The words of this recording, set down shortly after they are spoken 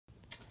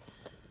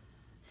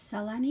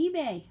Sell on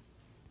eBay.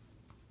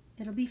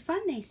 It'll be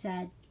fun, they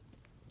said.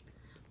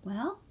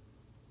 Well,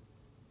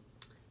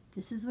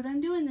 this is what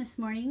I'm doing this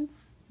morning.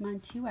 I'm on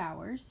 2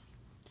 hours.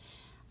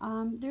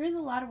 There is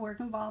a lot of work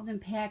involved in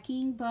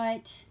packing,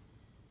 but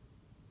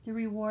the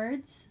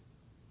rewards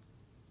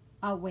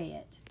outweigh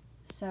it.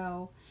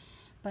 So,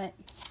 but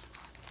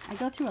I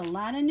go through a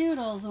lot of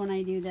noodles when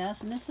I do this,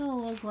 and this is a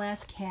little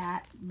glass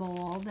cat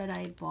bowl that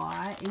I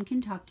bought in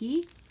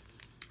Kentucky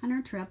on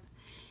our trip.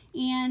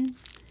 And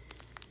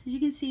as you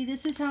can see,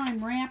 this is how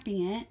I'm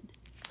wrapping it.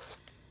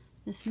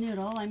 This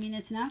noodle, I mean,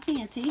 it's not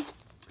fancy.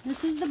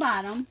 This is the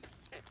bottom.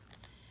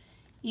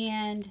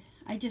 And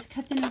I just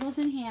cut the noodles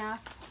in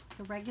half,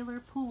 the regular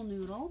pool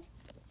noodle.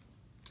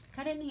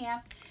 Cut it in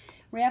half,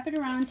 wrap it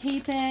around,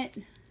 tape it,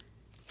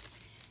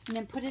 and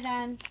then put it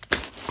on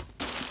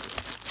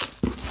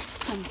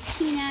some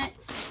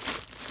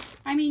peanuts.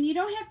 I mean, you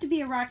don't have to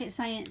be a rocket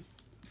scientist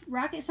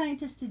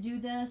to do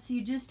this.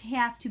 You just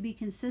have to be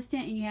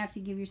consistent, and you have to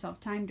give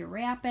yourself time to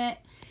wrap it.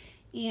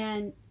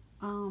 And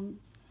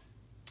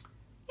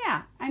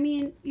yeah, I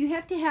mean, you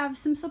have to have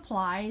some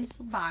supplies,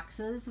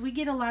 boxes. We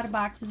get a lot of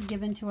boxes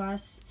given to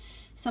us.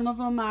 Some of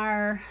them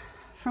are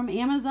from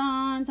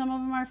Amazon, some of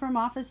them are from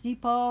Office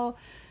Depot,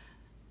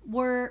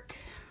 work,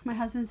 my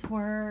husband's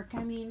work.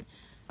 I mean,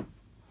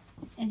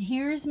 and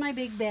here's my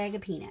big bag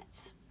of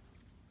peanuts.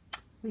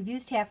 We've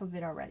used half of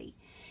it already.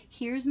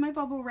 Here's my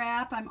bubble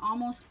wrap. I'm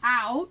almost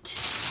out.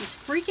 Just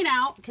freaking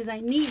out because I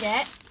need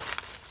it.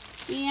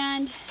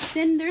 And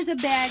then there's a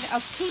bag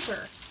of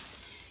paper.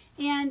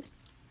 And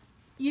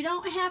you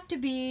don't have to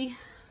be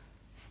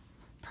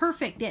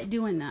perfect at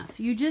doing this.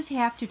 You just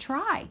have to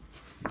try.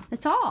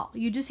 That's all.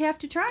 You just have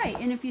to try.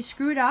 And if you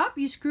screw it up,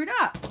 you screwed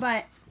up.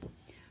 But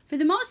for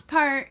the most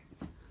part,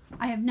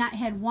 I have not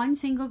had one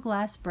single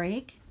glass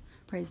break.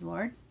 Praise the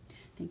Lord.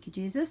 Thank you,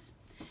 Jesus.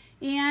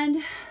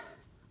 And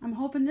I'm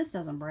hoping this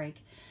doesn't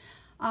break.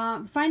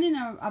 Finding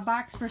a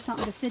box for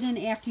something to fit in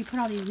after you put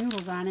all these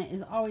noodles on it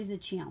is always a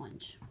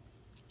challenge.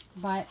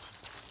 But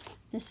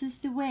this is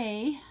the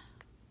way.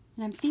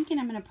 And I'm thinking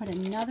I'm going to put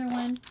another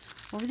one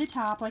over the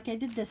top like I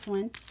did this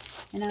one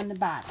and on the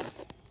bottom.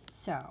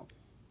 So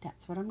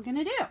that's what I'm going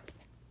to do.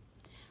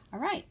 All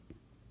right.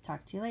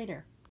 Talk to you later.